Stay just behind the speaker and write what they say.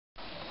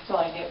till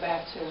I get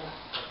back to,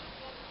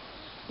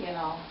 you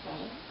know,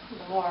 the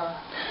more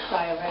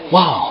diabetic.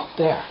 Wow,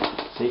 there.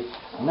 See,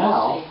 So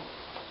now we'll see.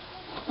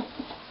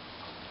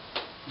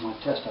 I'm going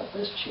to test out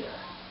this chair.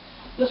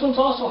 This one's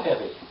also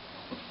heavy.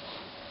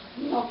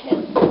 No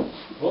kidding.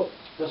 Whoop,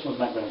 this one's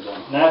not going to go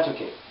in. No, that's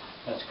okay.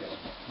 That's good.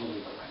 We'll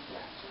leave it right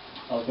there.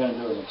 I was going to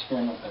do an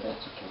experiment, but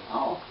that's okay.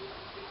 Oh.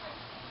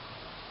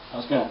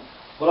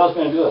 What I was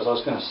going to do is I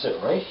was going to sit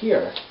right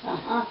here,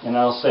 Uh-huh. and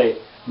I'll say,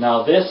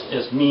 now this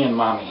is me and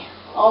Mommy.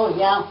 Oh,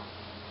 yeah.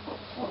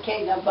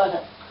 Okay, now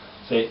butter.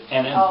 See,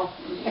 and then, Oh.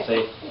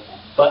 see,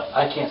 but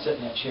I can't sit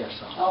in that chair,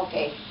 so.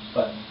 Okay.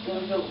 But So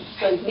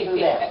you can do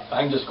that.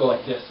 I can just go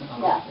like this.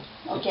 Yeah.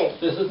 Okay.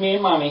 This is me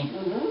and Mommy.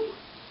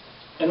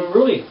 Mm-hmm. And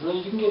really,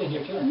 you can get in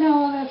here too.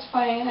 No, that's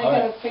fine. I All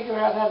gotta right. figure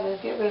out how to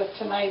get rid of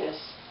tinnitus.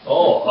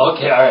 Oh,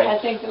 okay, all right. I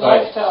think the All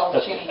right. lifestyle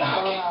Let's- changed. I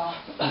don't know.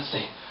 Let's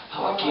see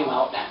how it came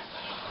out. I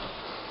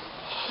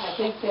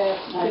think that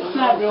it's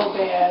not real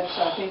bad,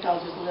 so I think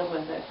I'll just live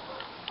with it.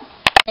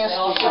 Yes, I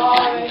was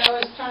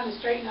trying to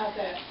straighten out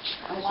that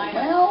I said,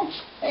 well,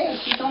 hey,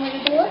 she told me to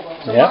do it,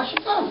 so Yep. now she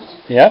comes.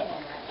 Yep.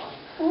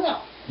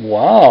 Well,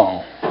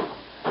 Wow.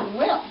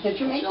 did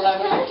you make this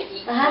card?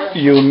 Uh-huh.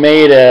 You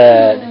made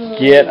it.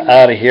 Get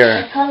out of I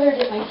here. colored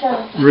it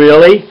myself.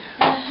 Really?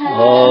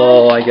 Uh-huh.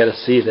 Oh, I got to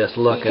see this.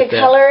 Look You at could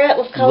that. color it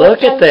with colored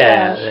Look at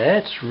that. pencils.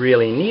 That's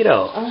really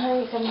neato. Uh-huh,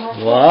 you can mark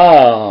it.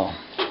 Wow.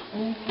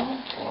 Mhm.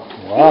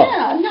 Wow.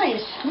 Yeah,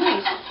 nice,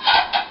 nice.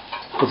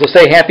 Does it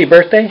say happy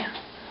birthday?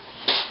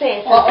 Say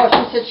it. Oh,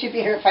 she said she'd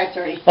be here at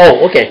 5:30. Oh,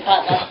 okay.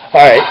 All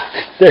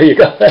right. There you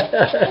go.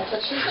 That's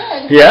what she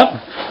said. Yep.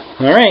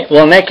 All right.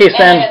 Well, in that case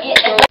then.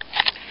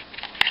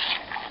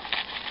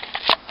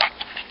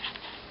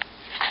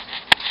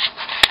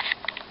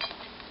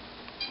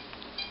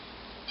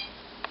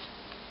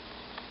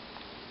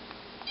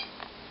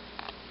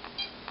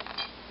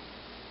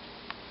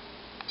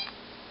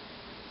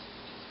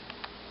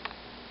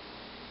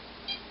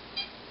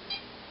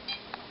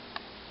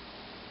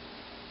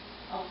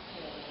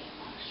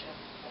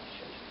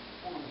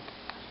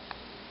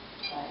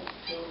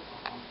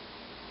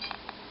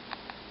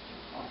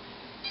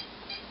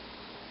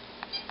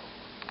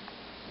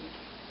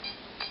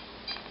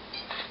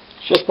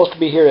 She's supposed to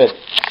be here at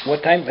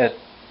what time? At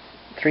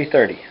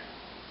 3:30.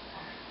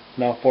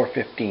 Now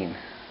 4:15.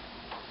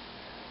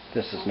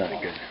 This is not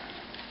good.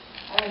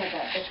 I only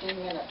got 15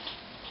 minutes.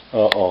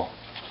 Uh-oh.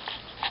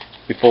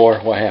 Before,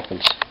 what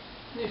happens?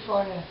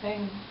 Before the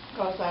thing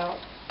goes out.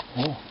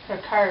 Oh.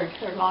 Her card,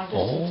 her long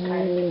distance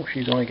card. Oh,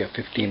 she's only got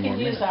 15 You more can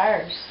use minutes.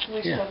 ours. We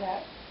Yeah. still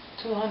got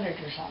 200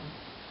 or something.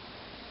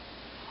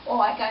 Oh,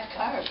 I got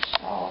cards.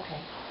 Oh, okay.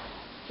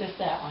 Just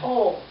that one.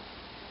 Oh,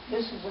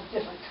 this is a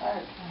different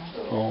card.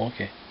 Oh,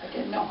 okay. I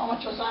didn't know how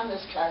much was on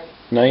this card.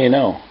 Now you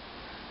know.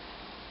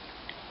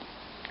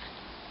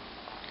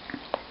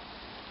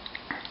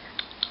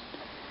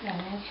 Yeah,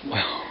 that's-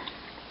 Well.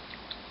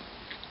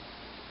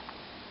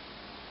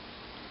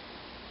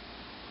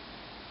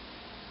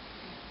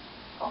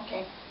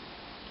 Okay.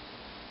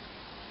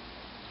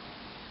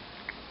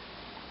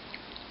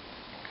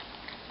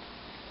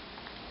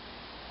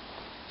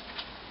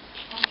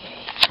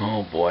 Okay.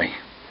 Oh boy.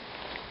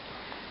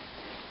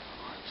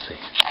 Let's see.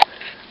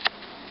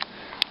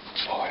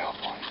 Boy, oh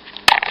boy.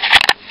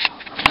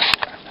 I'm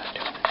not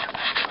doing it.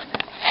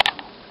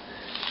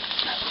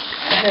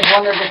 I just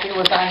wondered if he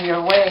was on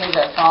your way,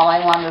 that's all I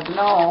wanted to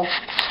know.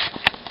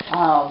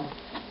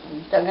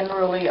 Doug and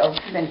Rulie have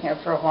been here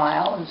for a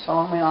while, and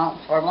so we went out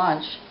for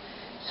lunch.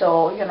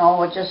 So, you know,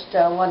 we just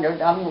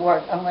wondered, I'm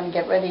going to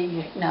get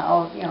ready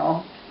now, you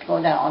know, to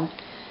go down.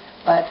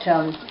 But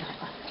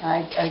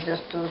I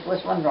just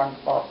was wondering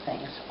about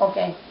things.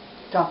 Okay,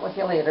 talk with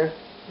you later.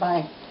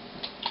 Bye.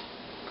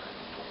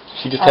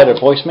 She just had her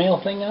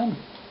voicemail thing on?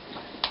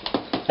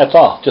 That's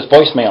all, just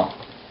voicemail.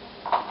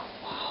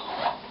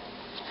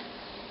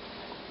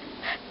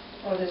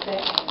 What is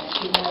that?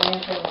 She's not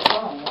answering the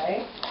phone,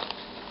 right?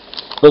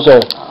 Those are,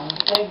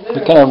 Like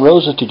what kind of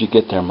roses did you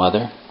get there,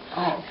 Mother?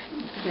 Oh,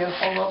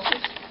 beautiful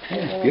roses.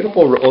 Yeah,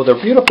 beautiful, oh, they're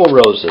beautiful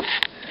roses.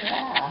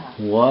 Yeah.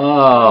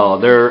 Wow,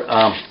 they're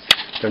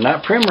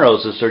not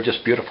primroses, they're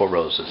just beautiful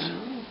roses.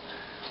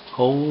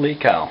 Holy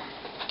cow.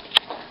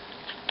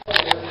 Yeah,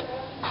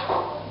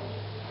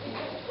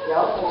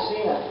 I'll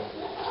see you.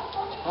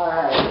 All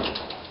right.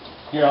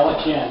 Here, I'll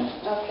let you in.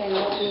 Okay,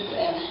 we'll do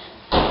that.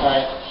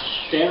 Alright,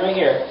 stand right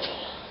here.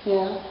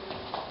 Yeah.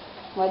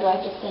 Why do I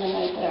have to stand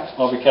right there?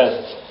 Well,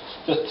 because,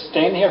 just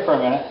stand here for a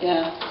minute.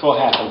 Yeah. So what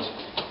happens?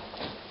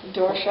 The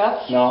door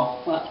shuts? No,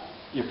 What?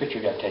 your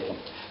picture got taken.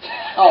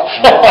 Oh.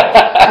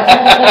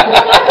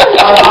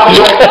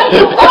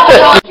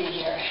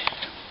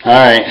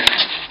 Alright.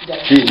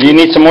 Do you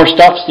need some more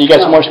stuff? You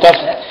got some more stuff?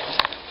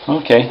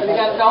 Okay. You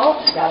got it all?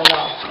 Got it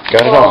all.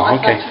 Got it all,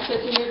 okay. I thought you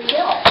said you needed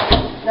bill.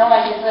 No,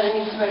 I just said I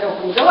need somebody to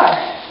open the door.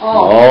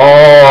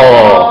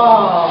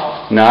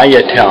 Oh. Now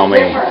you tell me.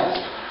 Difference.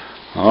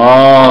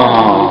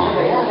 Oh.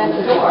 And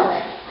the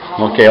door.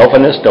 Okay,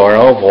 open this door.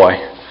 Oh boy.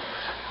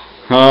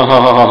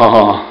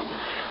 Oh.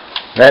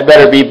 That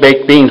better be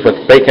baked beans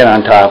with bacon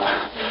on top.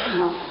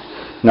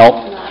 Nope.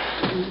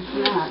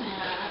 Not.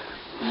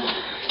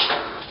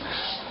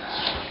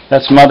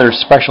 That's Mother's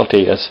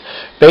specialty, is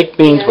baked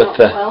beans with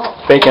the Well,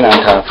 bacon on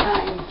top.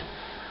 time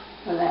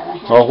for that. I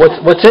have Oh,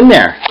 what's in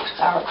there?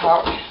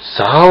 sauerkraut.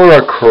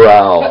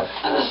 Sauerkraut.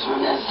 This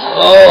one is.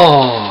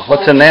 Oh,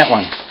 what's in that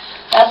one?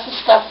 That's the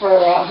stuff for,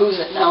 who's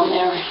it down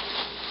there?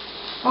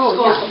 Oh,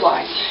 School yeah.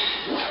 supplies.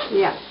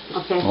 Yeah,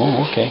 okay.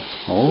 Oh, okay.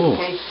 Oh.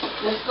 Okay,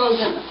 this goes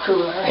in the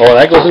cooler. Oh,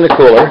 that goes in the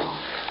cooler.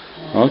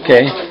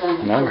 Okay. This goes in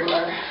the Now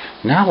cooler.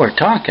 Now we're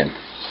talking.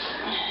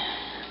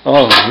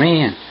 Oh,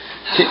 man.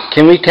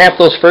 Can we tap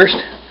those first?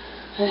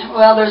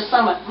 Well, there's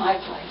some at my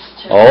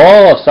place, too.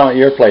 Oh, some at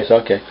your place.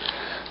 Okay.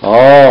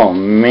 Oh,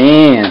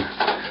 man.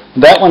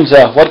 That one's,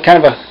 what kind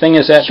of a thing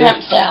is that?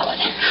 Shrimp salad.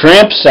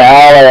 Shrimp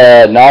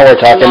salad. Now we're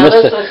talking. Now,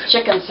 This this is is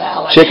chicken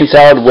salad. chicken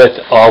salad with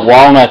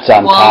walnuts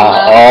on top.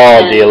 Walnuts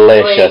Oh, and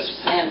delicious.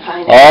 grapes and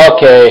pineapple.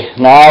 Okay,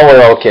 now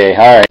we're okay.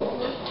 All right.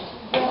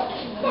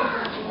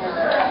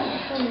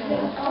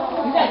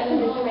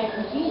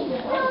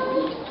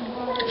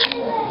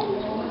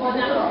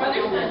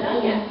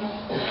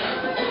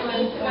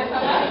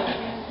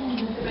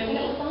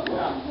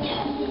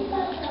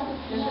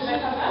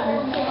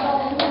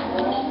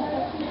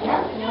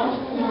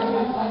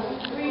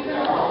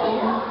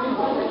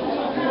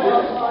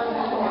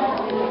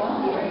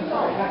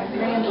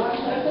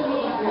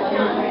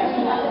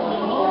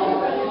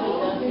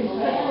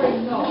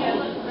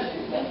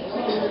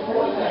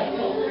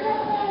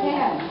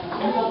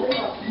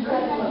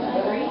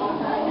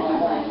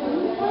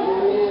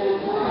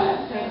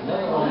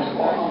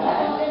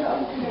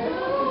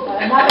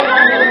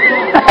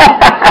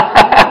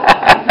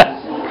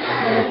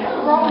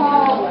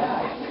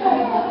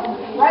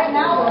 Right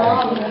now, we're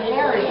all in the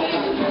area.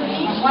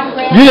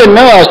 You didn't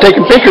know I was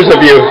taking pictures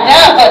of you.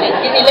 No, did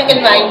you look at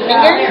my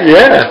finger?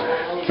 Yeah.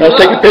 I was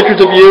taking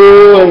pictures of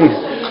you and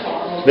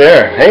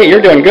there. Hey,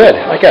 you're doing good.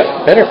 I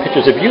got better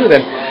pictures of you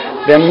than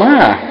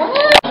Ma.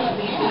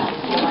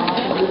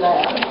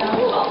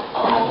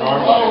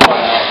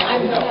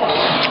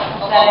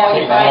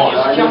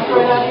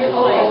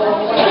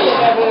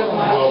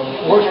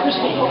 Where's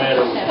Crystal? No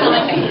matter.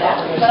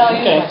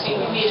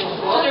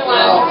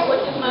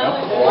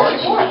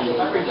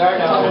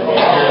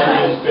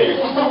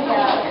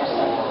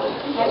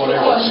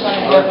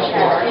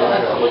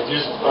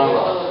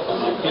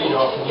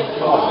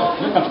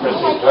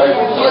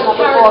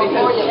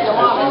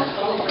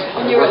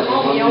 When you're at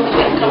home, you only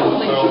get a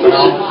couple things to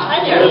eat. I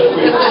know.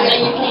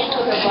 You can't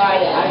cook a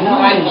variety. No,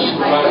 I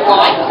can't. Well,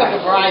 I can cook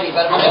a variety,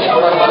 but I'm not going to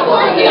cook a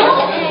variety.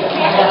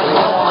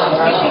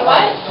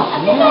 What?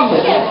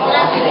 It is.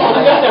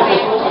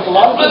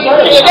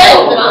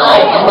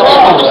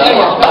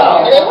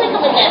 They wouldn't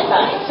come in that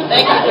size.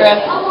 Thank you, Chris.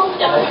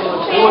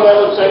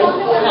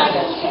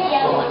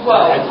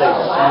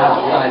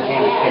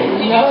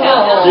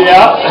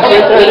 Yeah,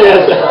 there it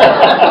is.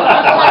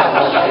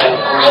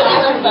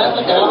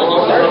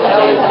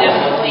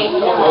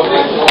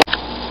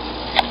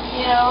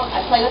 You know, I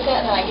play with it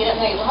and then I get it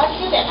and I go, how'd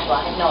you do that? I go,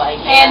 I have no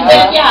idea.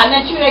 And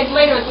then 2 days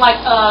later it's like,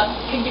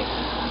 can you,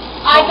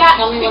 I got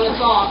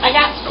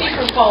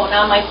speakerphone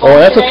on my phone. Oh,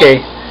 that's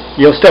today. okay.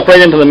 You'll step right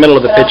into the middle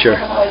of the picture.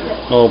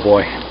 Oh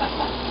boy.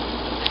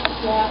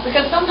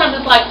 Because sometimes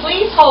it's like,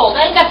 please hold.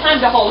 I ain't got time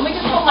to hold. Let me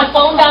just put my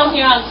phone down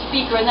here on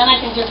speaker and then I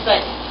can just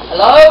say,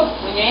 hello,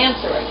 when you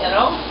answer it, you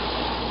know?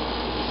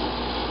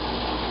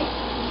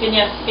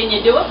 Can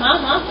you do it?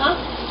 Huh?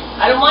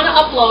 I don't want to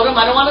upload them.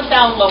 I don't want to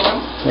download them.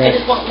 I Right.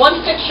 just want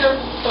one picture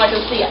so I can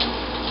see it.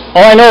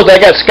 All I know is I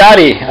got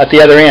Scotty at the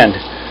other end.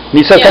 And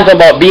he said Yeah. something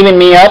about beaming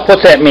me up.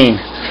 What's that mean?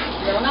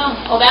 I don't know.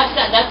 Oh, that's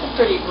a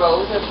pretty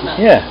rose, isn't it?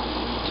 Yeah.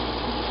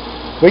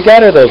 We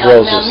got her those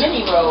Now roses.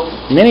 mini rose.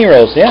 Mini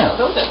rose, yeah.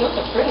 Those are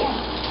pretty.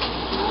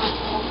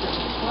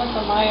 One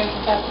for Myers,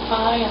 got the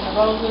pie and the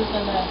roses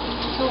and the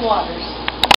 2 waters.